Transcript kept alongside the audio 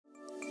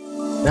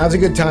Now's a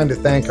good time to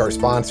thank our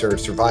sponsor,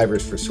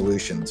 Survivors for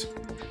Solutions.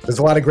 There's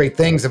a lot of great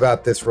things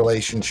about this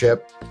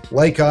relationship.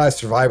 Like us,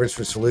 Survivors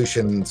for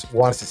Solutions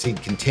wants to see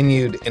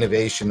continued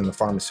innovation in the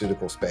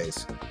pharmaceutical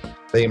space.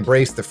 They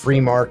embrace the free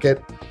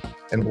market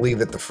and believe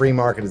that the free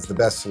market is the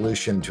best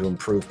solution to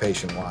improve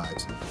patient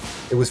lives.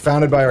 It was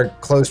founded by our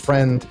close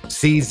friend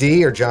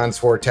CZ, or John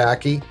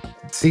Swartacki.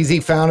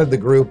 CZ founded the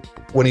group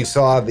when he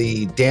saw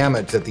the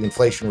damage that the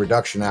Inflation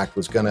Reduction Act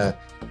was going to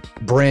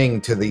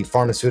bring to the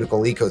pharmaceutical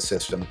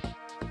ecosystem.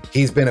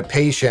 He's been a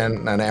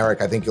patient, and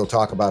Eric, I think you'll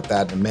talk about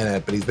that in a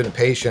minute, but he's been a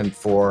patient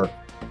for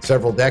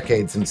several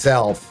decades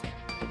himself,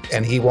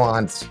 and he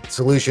wants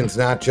solutions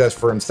not just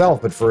for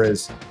himself, but for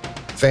his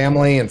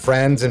family and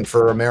friends and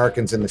for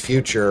Americans in the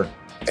future.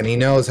 And he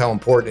knows how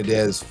important it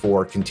is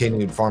for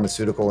continued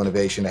pharmaceutical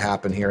innovation to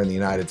happen here in the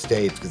United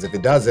States, because if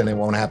it doesn't, it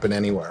won't happen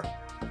anywhere.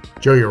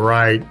 Joe, you're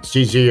right.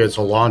 CZ is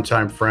a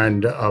longtime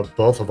friend of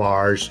both of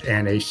ours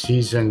and a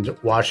seasoned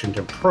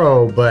Washington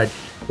pro. But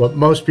what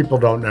most people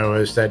don't know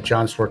is that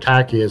John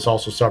Swartacki has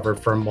also suffered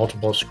from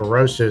multiple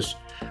sclerosis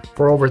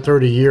for over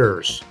 30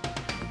 years.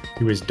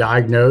 He was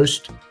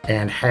diagnosed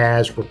and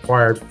has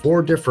required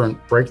 4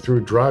 different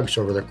breakthrough drugs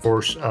over the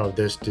course of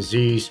this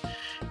disease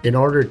in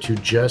order to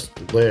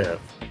just live.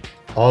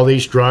 All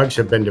these drugs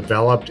have been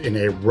developed in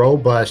a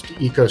robust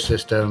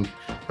ecosystem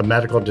of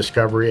medical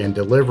discovery and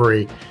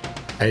delivery,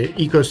 an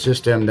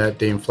ecosystem that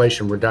the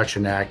Inflation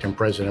Reduction Act and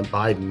President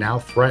Biden now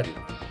threaten.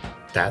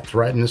 That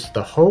threatens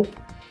the hope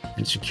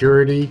and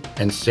security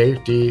and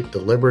safety, the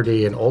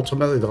liberty, and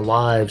ultimately the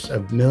lives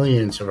of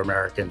millions of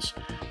Americans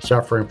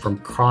suffering from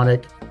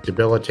chronic,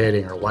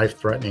 debilitating, or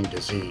life-threatening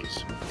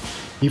disease.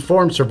 He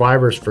formed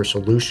Survivors for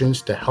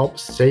Solutions to help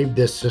save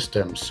this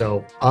system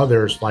so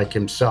others like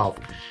himself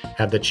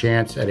have the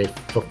chance at a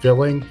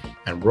fulfilling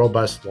and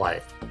robust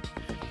life.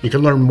 You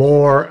can learn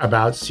more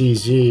about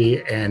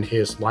CZ and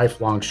his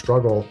lifelong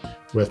struggle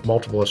with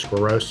multiple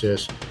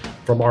sclerosis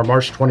from our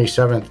March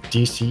 27th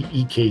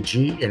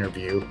DCEKG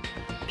interview,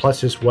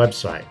 plus his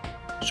website,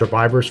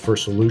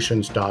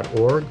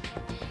 survivorsforsolutions.org,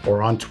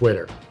 or on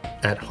Twitter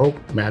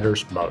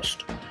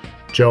 @HopeMattersMost.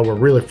 Joe, we're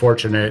really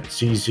fortunate.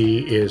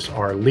 CZ is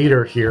our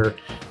leader here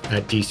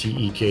at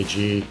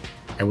DCEKG,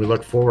 and we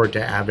look forward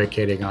to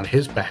advocating on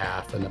his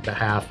behalf and the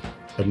behalf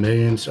of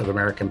millions of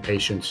American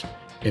patients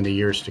in the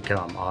years to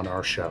come on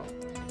our show.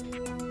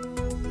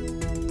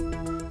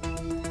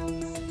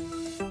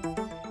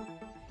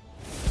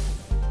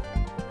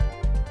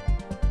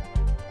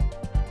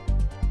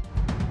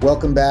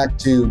 Welcome back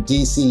to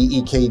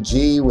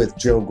DCEKG with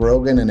Joe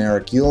Grogan and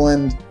Eric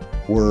Euland.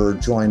 We're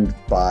joined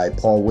by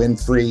Paul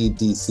Winfrey,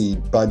 DC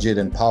budget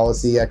and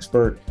policy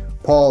expert.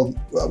 Paul,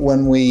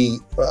 when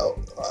we,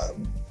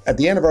 at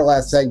the end of our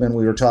last segment,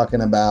 we were talking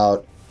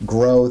about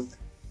growth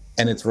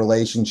and its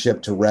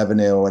relationship to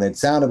revenue. And it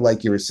sounded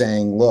like you were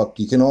saying, look,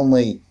 you can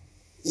only,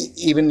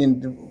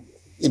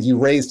 if you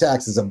raise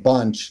taxes a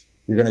bunch,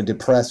 you're going to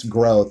depress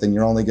growth, and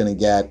you're only going to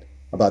get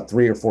about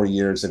 3 or 4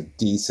 years of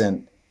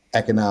decent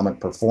economic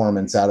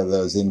performance out of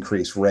those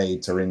increased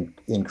rates or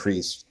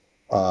increased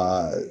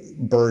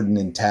burden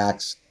in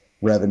tax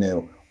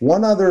revenue.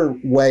 One other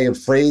way of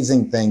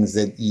phrasing things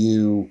that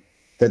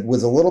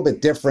was a little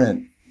bit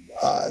different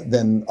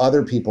than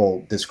other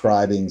people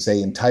describing,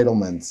 say,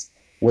 entitlements,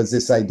 was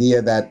this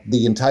idea that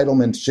the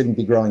entitlements shouldn't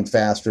be growing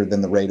faster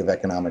than the rate of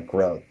economic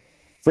growth.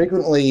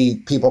 Frequently,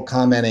 people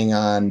commenting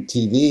on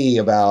TV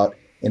about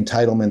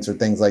entitlements or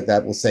things like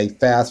that will say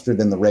faster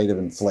than the rate of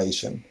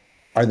inflation.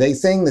 Are they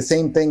saying the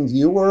same things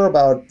you were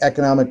about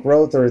economic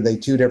growth, or are they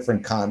two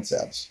different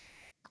concepts?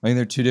 I think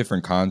they're two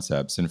different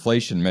concepts.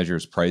 Inflation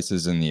measures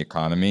prices in the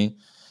economy,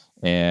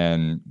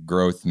 and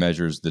growth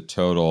measures the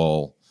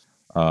total,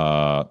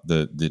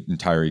 the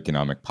entire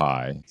economic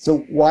pie.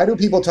 So why do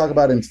people talk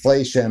about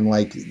inflation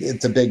like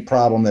it's a big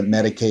problem that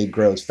Medicaid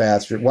grows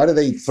faster? Why do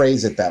they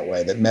phrase it that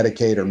way, that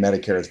Medicaid or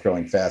Medicare is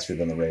growing faster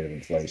than the rate of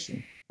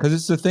inflation? Because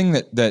it's the thing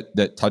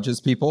that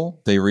touches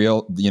people.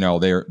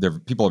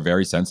 People are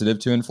very sensitive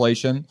to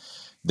inflation.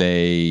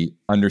 They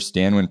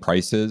understand when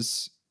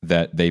prices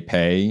that they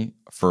pay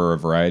for a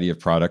variety of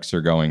products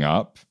are going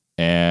up,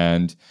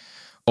 and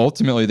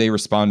ultimately they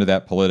respond to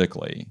that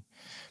politically.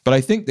 But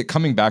I think that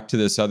coming back to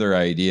this other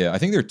idea, I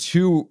think there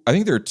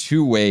are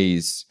two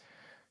ways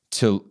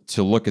to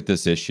look at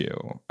this issue.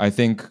 I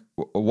think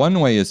one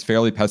way is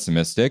fairly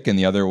pessimistic, and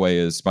the other way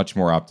is much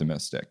more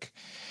optimistic.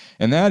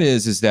 And that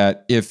is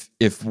that if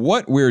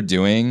what we're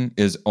doing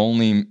is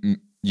only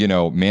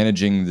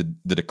managing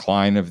the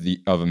decline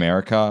of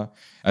America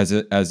as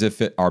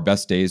if our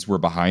best days were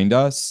behind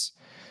us,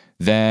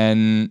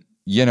 then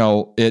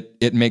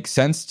it makes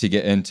sense to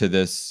get into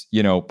this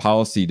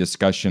policy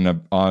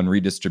discussion on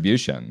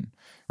redistribution,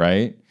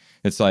 right?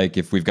 It's like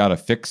if we've got a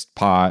fixed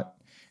pot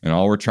and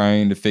all we're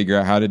trying to figure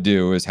out how to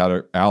do is how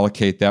to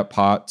allocate that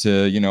pot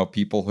to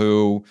people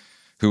who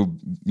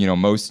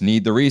most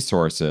need the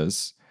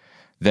resources,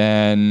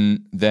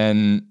 then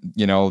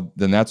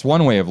that's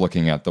one way of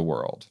looking at the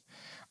world.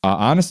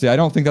 Honestly, I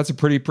don't think that's a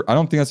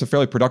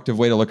fairly productive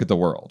way to look at the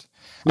world.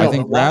 No, I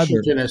think but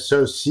Washington is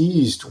so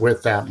seized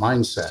with that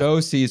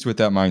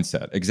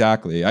mindset.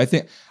 Exactly. I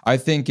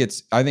think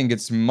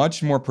it's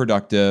much more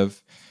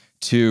productive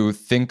to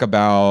think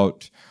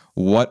about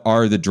what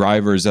are the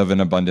drivers of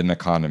an abundant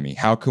economy?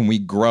 How can we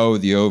grow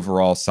the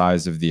overall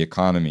size of the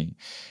economy?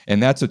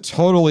 And that's a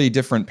totally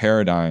different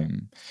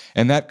paradigm.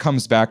 And that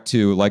comes back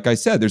to, like I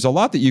said, there's a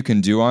lot that you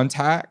can do on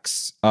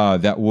tax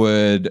that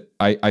would,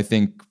 I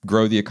think,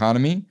 grow the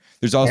economy.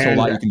 There's also a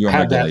lot you can do on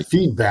regulation. Have that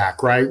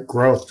feedback, right?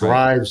 Growth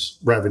drives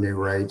revenue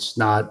rates,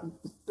 not,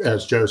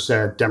 as Joe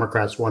said,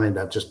 Democrats wanting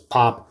to just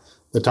pop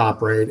the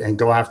top rate and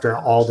go after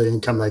all the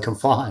income they can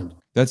find.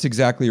 That's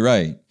exactly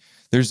right.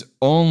 There's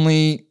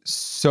only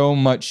so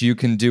much you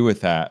can do with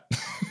that,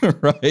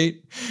 right?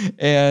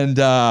 And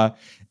at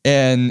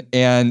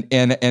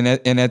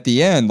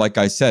the end, like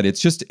I said,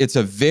 it's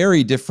a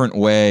very different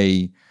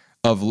way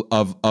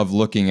of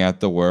looking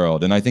at the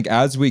world. And I think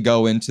as we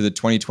go into the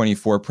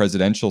 2024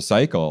 presidential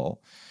cycle,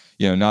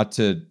 not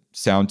to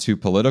sound too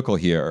political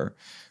here,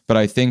 but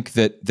I think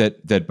that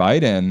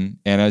Biden,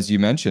 and as you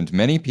mentioned,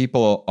 many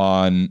people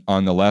on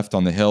the left,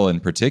 on the Hill in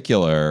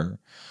particular,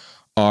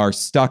 are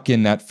stuck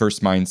in that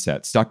first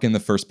mindset, stuck in the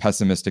first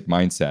pessimistic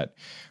mindset,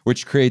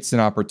 which creates an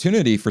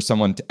opportunity for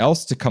someone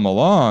else to come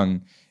along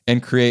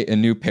and create a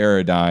new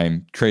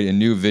paradigm, create a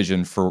new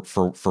vision for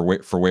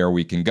where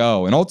we can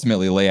go, and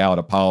ultimately lay out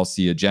a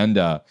policy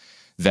agenda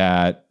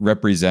that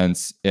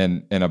represents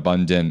an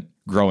abundant,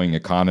 growing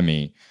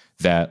economy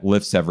that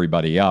lifts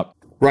everybody up.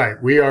 Right.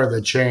 We are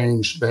the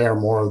change. They are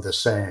more of the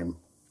same.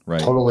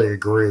 Right. Totally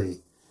agree.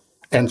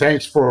 And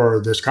thanks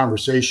for this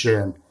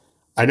conversation.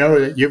 I know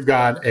that you've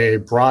got a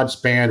broad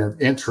span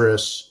of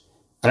interests,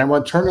 and I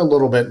want to turn a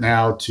little bit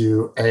now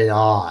to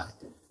AI.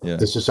 Yeah.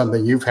 This is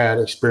something you've had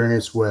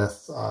experience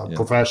with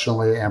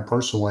professionally and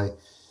personally.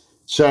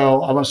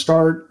 So I want to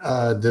start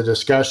the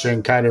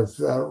discussion kind of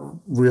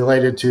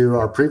related to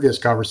our previous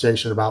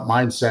conversation about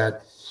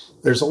mindset.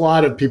 There's a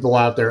lot of people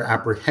out there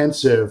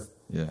apprehensive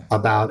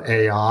about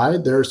AI.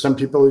 There are some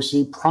people who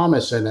see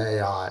promise in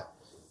AI.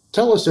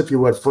 Tell us, if you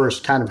would,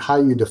 first kind of how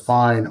you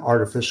define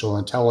artificial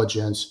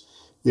intelligence,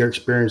 your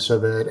experience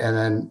of it, and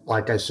then,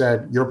 like I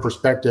said, your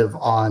perspective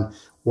on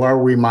where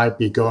we might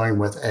be going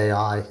with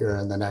AI here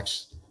in the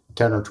next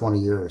 10 or 20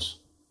 years.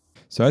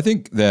 So I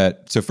think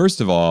that,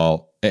 first of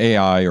all,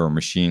 AI or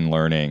machine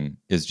learning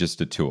is just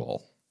a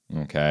tool,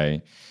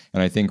 okay?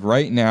 And I think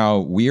right now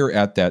we're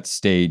at that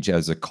stage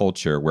as a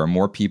culture where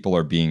more people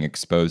are being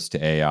exposed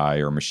to AI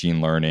or machine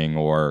learning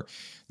or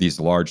these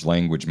large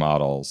language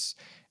models,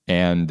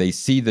 and they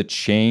see the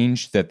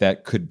change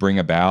that could bring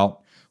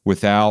about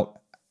without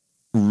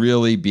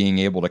really being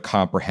able to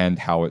comprehend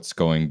how it's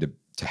going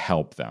to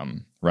help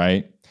them,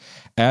 right?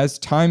 As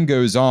time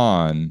goes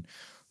on,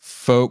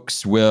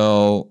 folks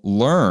will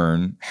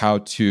learn how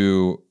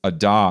to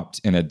adopt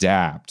and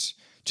adapt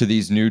to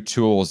these new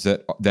tools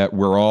that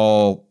we're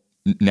all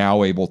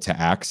now able to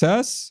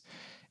access.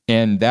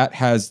 And that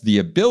has the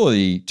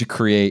ability to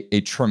create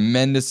a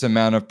tremendous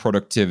amount of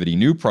productivity,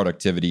 new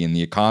productivity in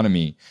the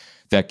economy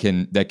that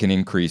can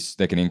increase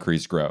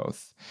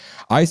growth.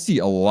 I see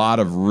a lot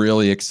of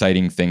really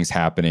exciting things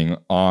happening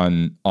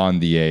on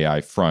the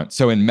AI front.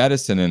 So in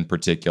medicine in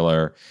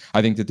particular,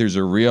 I think that there's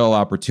a real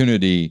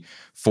opportunity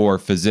for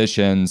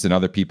physicians and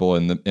other people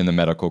in the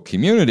medical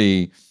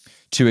community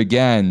to,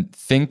 again,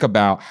 think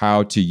about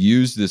how to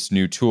use this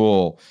new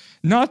tool,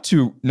 not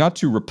to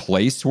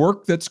replace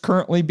work that's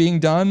currently being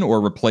done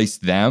or replace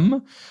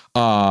them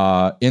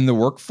in the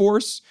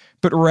workforce,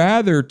 but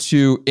rather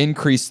to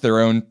increase their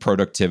own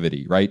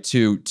productivity, right?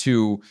 To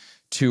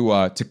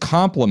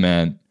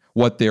complement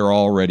what they're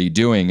already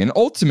doing and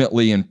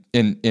ultimately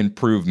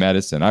improve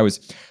medicine.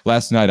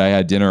 Last night I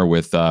had dinner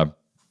with a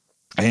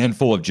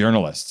handful of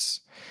journalists,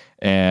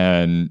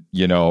 and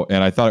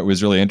I thought it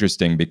was really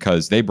interesting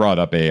because they brought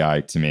up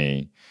AI to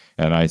me,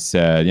 and I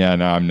said, yeah,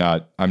 no,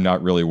 I'm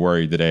not really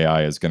worried that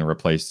AI is going to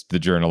replace the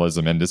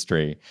journalism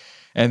industry.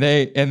 And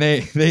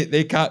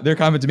their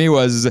comment to me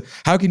was,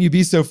 how can you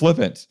be so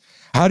flippant?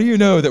 How do you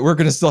know that we're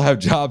going to still have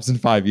jobs in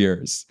 5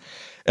 years?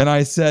 And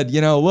I said,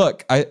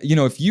 look,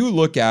 if you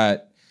look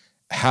at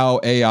how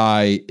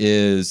AI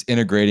is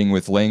integrating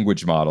with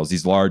language models,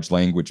 these large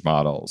language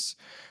models,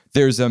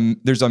 there's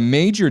a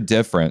major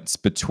difference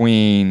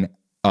between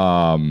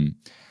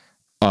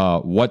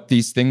what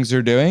these things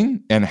are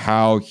doing and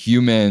how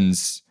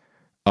humans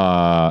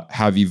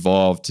have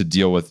evolved to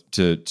deal with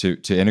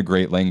to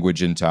integrate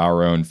language into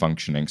our own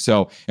functioning.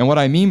 So, and what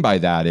I mean by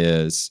that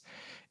is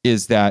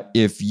that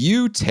if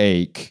you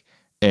take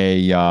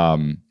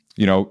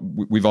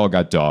we've all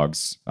got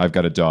dogs. I've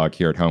got a dog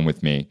here at home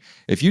with me.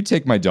 If you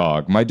take my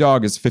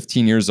dog is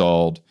 15 years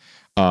old.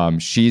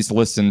 She's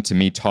listened to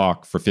me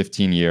talk for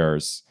 15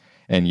 years,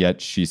 and yet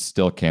she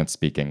still can't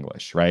speak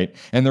English, right?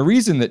 And the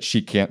reason that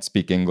she can't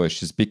speak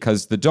English is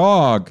because the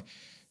dog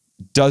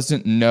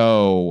doesn't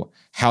know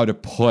how to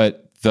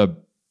put the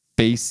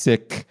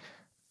basic,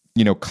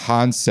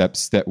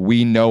 concepts that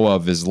we know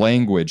of as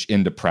language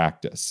into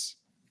practice,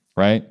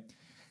 right?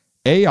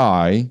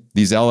 AI,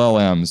 these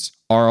LLMs,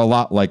 are a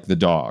lot like the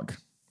dog.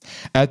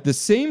 At the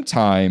same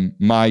time,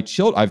 I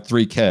have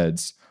 3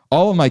 kids.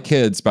 All of my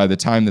kids, by the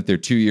time that they're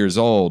 2 years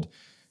old,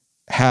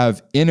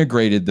 have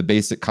integrated the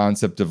basic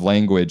concept of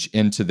language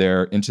into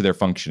their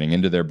functioning,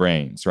 into their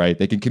brains, right?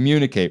 They can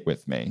communicate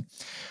with me.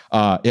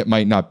 It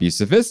might not be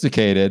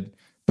sophisticated,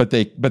 but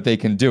they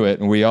can do it,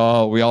 and we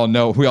all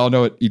know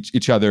what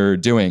each other are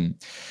doing.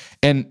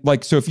 And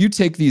like, so if you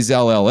take these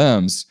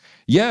LLMs,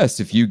 yes,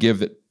 if you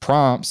give it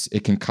prompts,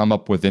 it can come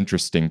up with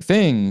interesting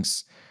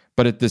things.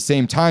 But at the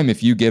same time,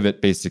 if you give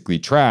it basically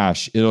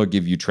trash, it'll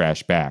give you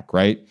trash back,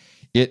 right?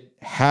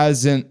 It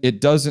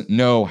doesn't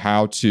know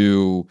how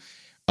to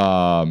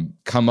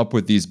come up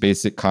with these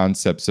basic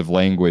concepts of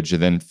language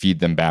and then feed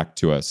them back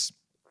to us.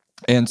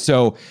 And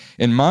so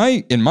in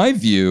my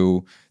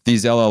view,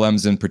 these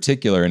LLMs in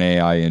particular and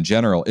AI in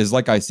general is,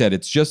 like I said,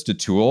 it's just a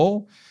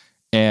tool.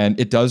 And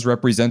it does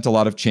represent a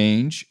lot of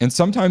change. And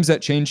sometimes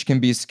that change can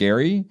be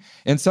scary.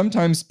 And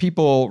sometimes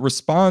people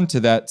respond to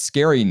that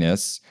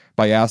scariness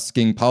by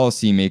asking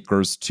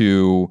policymakers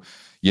to,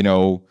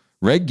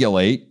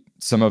 regulate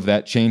some of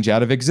that change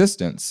out of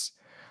existence.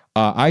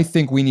 I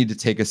think we need to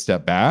take a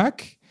step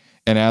back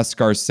and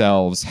ask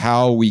ourselves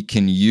how we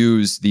can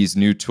use these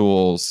new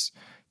tools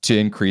to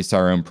increase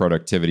our own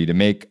productivity, to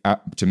make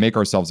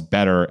ourselves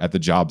better at the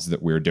jobs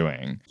that we're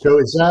doing. So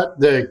is that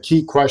the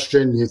key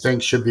question you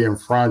think should be in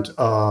front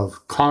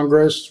of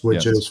Congress,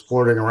 which is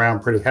floating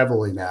around pretty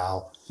heavily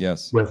now?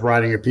 Yes. With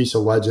writing a piece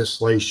of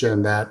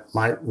legislation that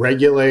might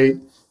regulate,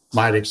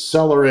 might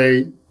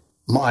accelerate,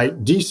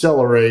 might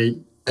decelerate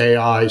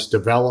AI's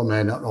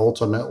development and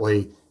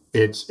ultimately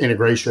its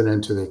integration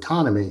into the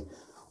economy?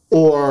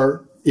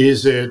 Or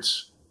is it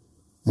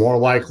more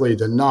likely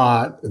than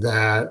not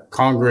that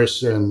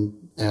Congress and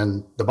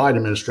the Biden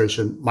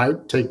administration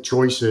might take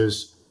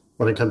choices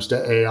when it comes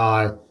to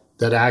AI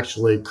that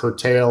actually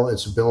curtail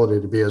its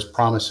ability to be as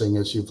promising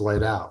as you've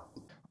laid out?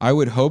 I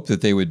would hope that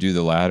they would do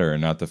the latter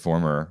and not the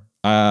former.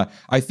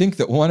 I think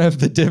that one of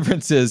the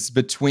differences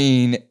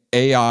between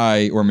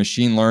AI or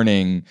machine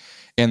learning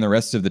and the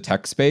rest of the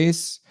tech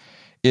space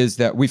is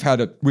that we've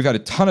had a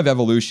ton of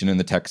evolution in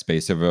the tech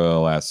space over the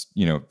last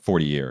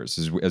 40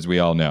 years, as we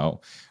all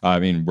know. I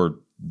mean, we're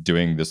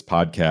doing this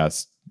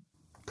podcast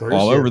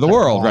all over the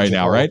world right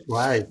now, right?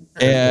 Right.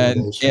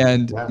 And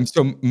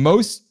so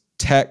most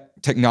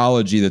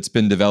technology that's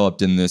been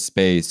developed in this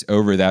space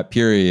over that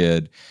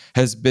period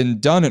has been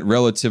done at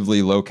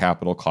relatively low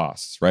capital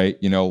costs, right?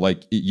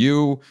 Like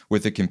you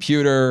with a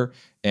computer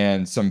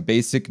and some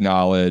basic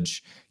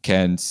knowledge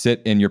can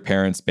sit in your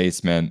parents'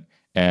 basement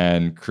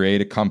and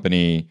create a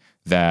company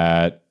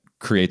that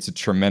creates a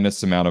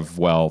tremendous amount of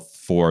wealth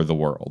for the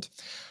world.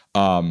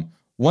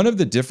 One of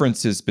the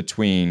differences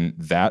between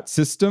that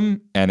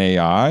system and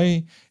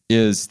AI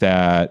is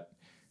that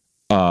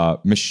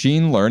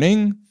machine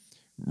learning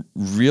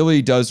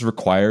really does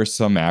require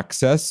some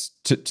access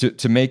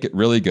to make it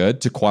really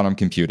good to quantum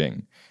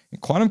computing. And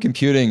quantum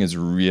computing is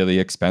really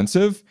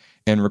expensive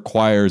and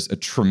requires a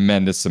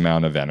tremendous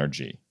amount of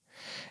energy.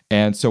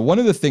 And so one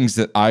of the things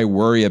that I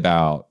worry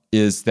about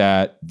is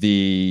that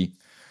the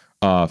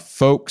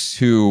folks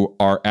who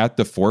are at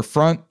the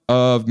forefront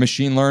of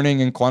machine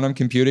learning and quantum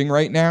computing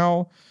right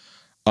now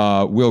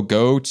will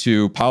go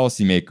to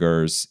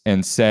policymakers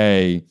and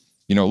say,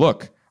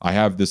 look, I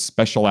have this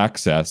special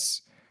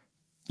access,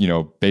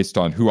 based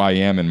on who I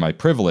am and my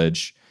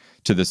privilege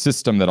to the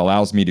system that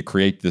allows me to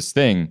create this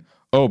thing.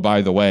 Oh,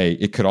 by the way,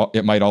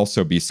 it might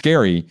also be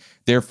scary.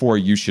 Therefore,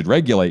 you should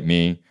regulate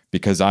me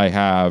because I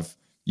have,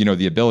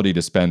 the ability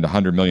to spend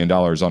 $100 million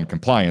on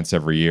compliance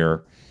every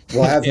year.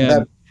 Well,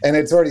 and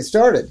it's already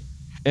started.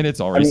 And it's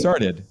already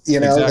started.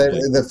 Exactly.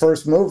 The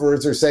first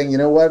movers are saying, you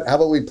know what? How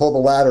about we pull the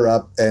ladder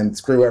up and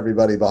screw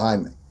everybody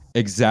behind me?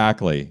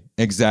 Exactly.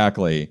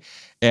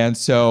 And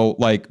so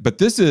but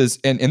this is,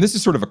 and this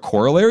is sort of a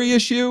corollary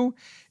issue.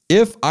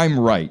 If I'm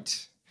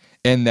right,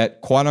 and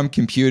that quantum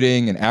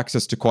computing and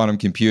access to quantum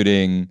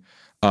computing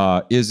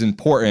is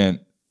important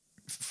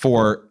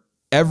for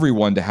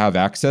everyone to have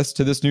access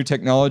to this new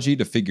technology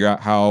to figure out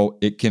how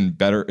it can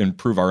better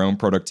improve our own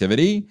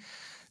productivity,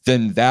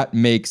 then that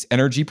makes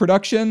energy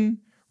production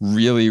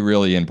really,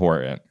 really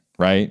important,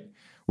 right?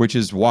 Which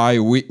is why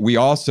we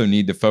also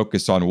need to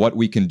focus on what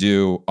we can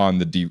do on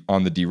the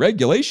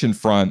deregulation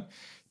front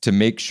to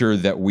make sure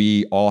that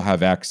we all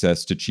have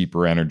access to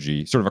cheaper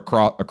energy, sort of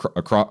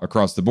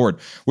across the board,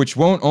 which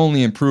won't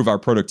only improve our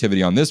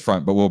productivity on this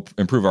front, but will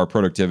improve our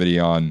productivity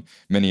on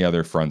many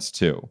other fronts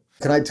too.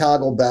 Can I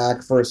toggle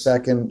back for a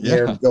second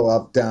here, go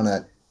up down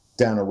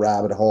a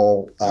rabbit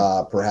hole,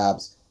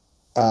 perhaps?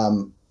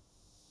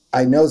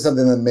 I know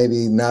something that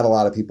maybe not a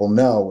lot of people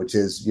know, which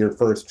is your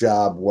first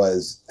job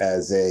was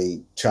as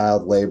a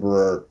child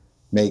laborer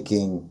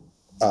making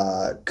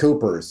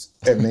coopers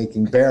and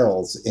making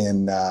barrels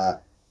in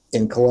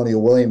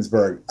Colonial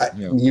Williamsburg.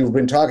 You've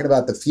been talking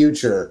about the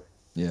future,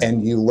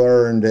 and you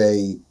learned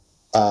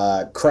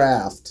a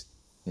craft,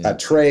 a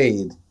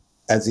trade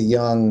as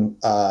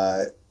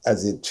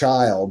a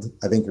child.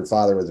 I think your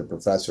father was a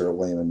professor at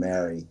William and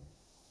Mary.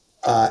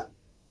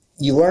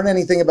 you learn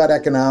anything about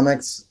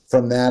economics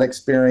from that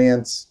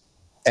experience?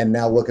 And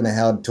now looking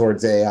ahead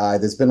towards AI,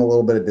 there's been a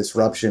little bit of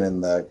disruption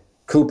in the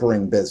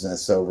coopering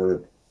business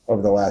over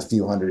the last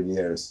few hundred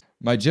years.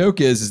 My joke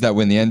is that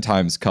when the end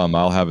times come,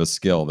 I'll have a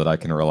skill that I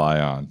can rely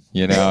on.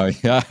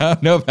 I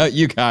don't know about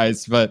you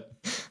guys, but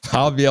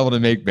I'll be able to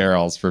make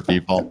barrels for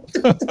people.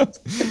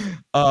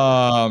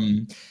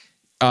 I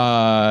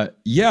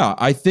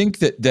think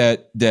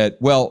that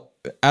well,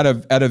 at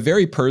a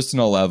very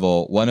personal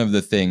level, one of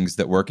the things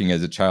that working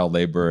as a child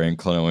laborer in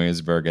Colonial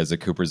Williamsburg as a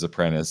Cooper's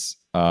apprentice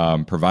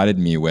provided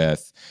me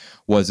with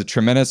was a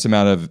tremendous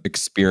amount of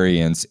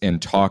experience in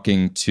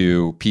talking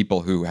to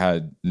people who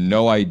had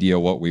no idea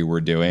what we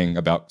were doing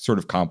about sort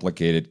of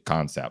complicated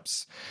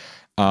concepts.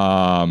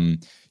 A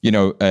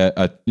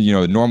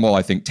normal,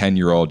 I think,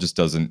 10-year-old just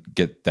doesn't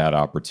get that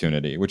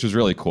opportunity, which was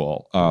really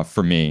cool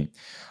for me.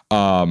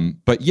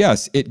 But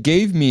yes, it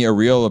gave me a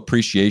real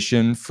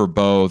appreciation for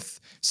both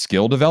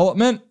skill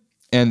development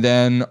and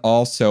then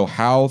also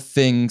how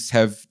things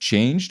have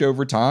changed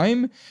over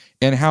time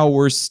and how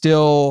we're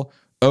still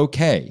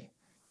okay,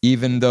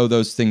 even though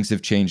those things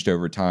have changed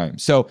over time.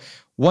 So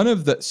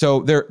there's a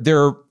whole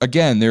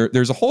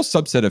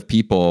subset of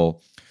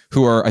people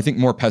who are, I think,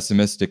 more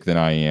pessimistic than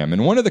I am.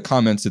 And one of the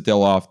comments that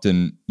they'll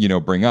often,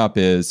 bring up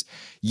is,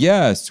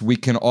 yes, we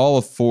can all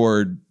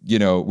afford,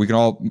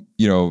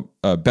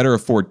 better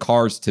afford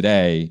cars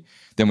today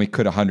than we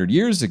could 100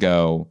 years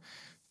ago.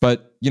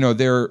 But,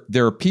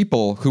 there are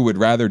people who would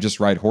rather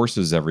just ride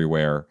horses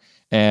everywhere.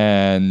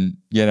 And,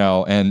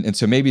 and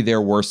so maybe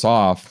they're worse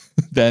off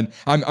than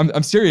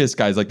I'm serious,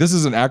 guys. Like, this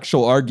is an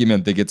actual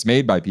argument that gets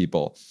made by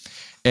people.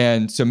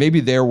 And so maybe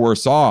they're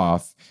worse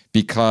off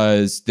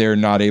because they're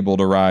not able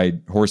to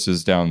ride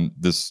horses down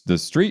the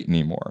street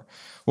anymore.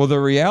 Well, the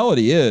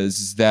reality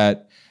is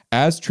that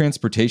as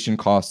transportation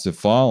costs have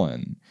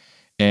fallen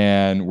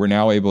and we're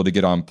now able to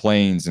get on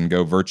planes and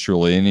go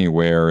virtually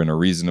anywhere in a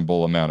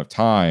reasonable amount of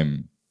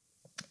time,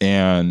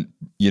 and,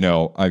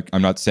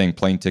 I'm not saying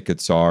plane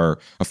tickets are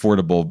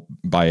affordable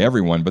by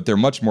everyone, but they're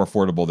much more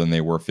affordable than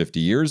they were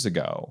 50 years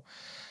ago.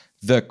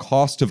 The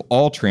cost of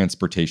all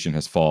transportation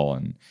has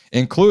fallen,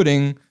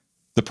 including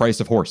the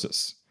price of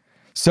horses.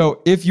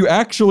 So if you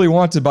actually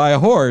want to buy a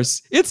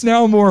horse, it's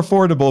now more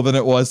affordable than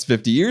it was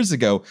 50 years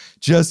ago,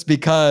 just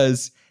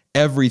because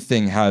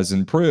everything has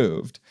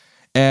improved.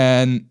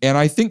 And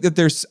I think that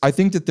there's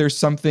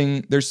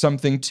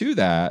something to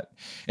that.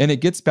 And it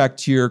gets back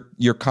to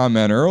your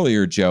comment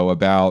earlier, Joe,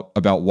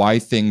 about why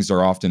things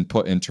are often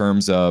put in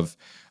terms of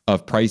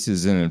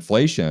prices and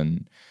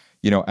inflation.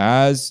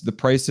 As the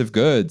price of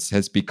goods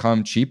has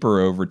become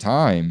cheaper over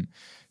time,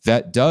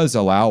 that does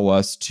allow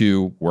us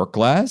to work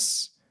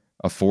less,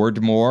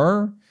 afford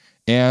more,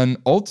 and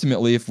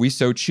ultimately, if we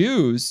so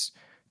choose,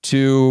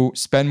 to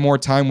spend more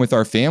time with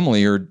our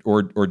family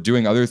or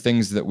doing other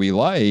things that we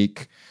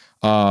like,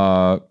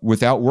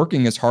 without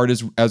working as hard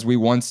as we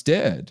once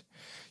did.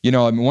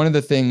 One of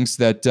the things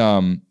that,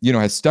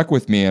 has stuck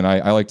with me, and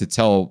I like to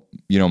tell,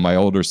 my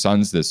older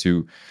sons this,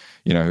 who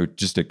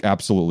just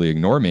absolutely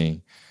ignore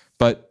me.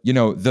 But,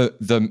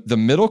 the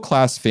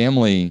middle-class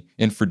family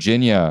in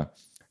Virginia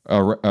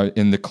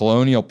in the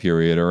colonial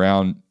period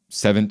around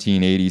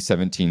 1780,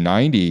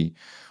 1790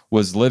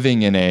 was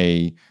living in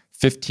a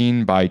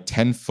 15 by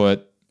 10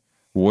 foot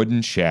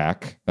wooden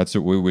shack. That's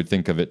what we would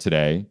think of it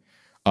today.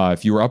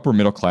 If you were upper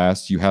middle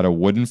class, you had a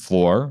wooden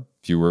floor.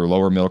 If you were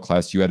lower middle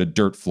class, you had a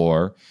dirt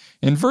floor,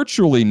 and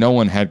virtually no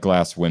one had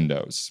glass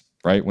windows.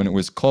 Right? When it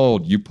was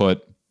cold, you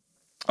put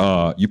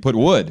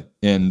wood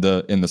in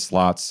the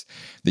slots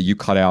that you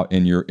cut out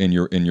in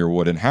your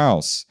wooden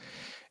house,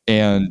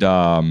 and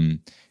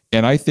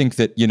I think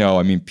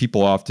that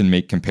people often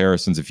make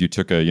comparisons. If you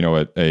took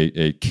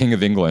a king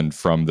of England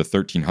from the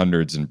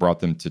 1300s and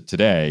brought them to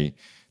today,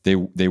 they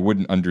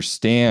wouldn't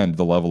understand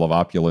the level of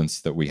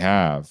opulence that we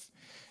have.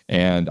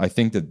 And I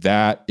think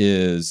that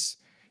is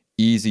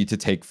easy to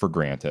take for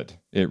granted.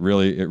 It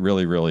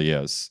really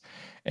is.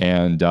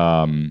 And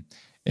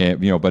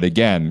but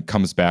again,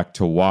 comes back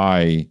to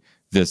why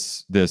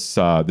this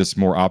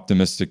more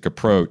optimistic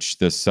approach,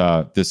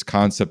 this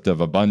concept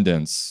of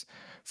abundance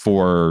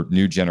for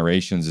new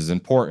generations is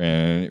important,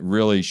 and it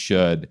really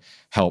should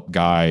help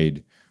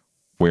guide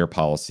where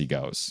policy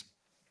goes.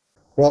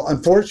 Well,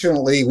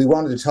 unfortunately, we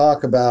wanted to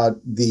talk about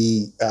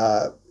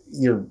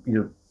your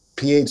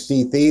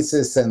PhD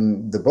thesis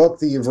and the book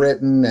that you've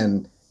written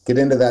and get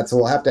into that. So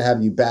we'll have to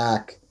have you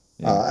back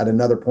at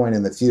another point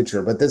in the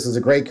future. But this was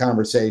a great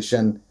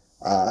conversation.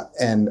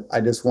 And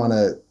I just want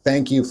to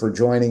thank you for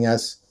joining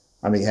us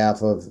on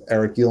behalf of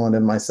Eric Uland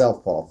and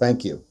myself, Paul.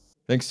 Thank you.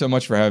 Thanks so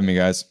much for having me,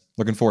 guys.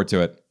 Looking forward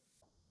to it.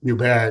 You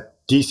bet.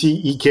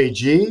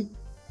 DCEKG,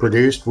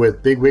 produced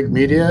with Bigwig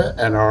Media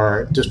and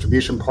our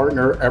distribution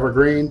partner,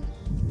 Evergreen.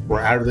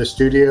 We're out of the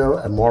studio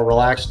and more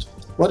relaxed.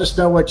 Let us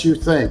know what you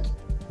think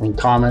in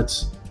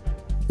comments,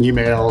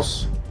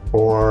 emails,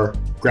 or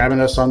grabbing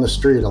us on the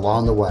street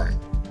along the way.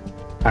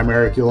 I'm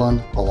Eric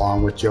Uland,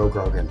 along with Joe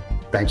Grogan.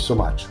 Thanks so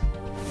much.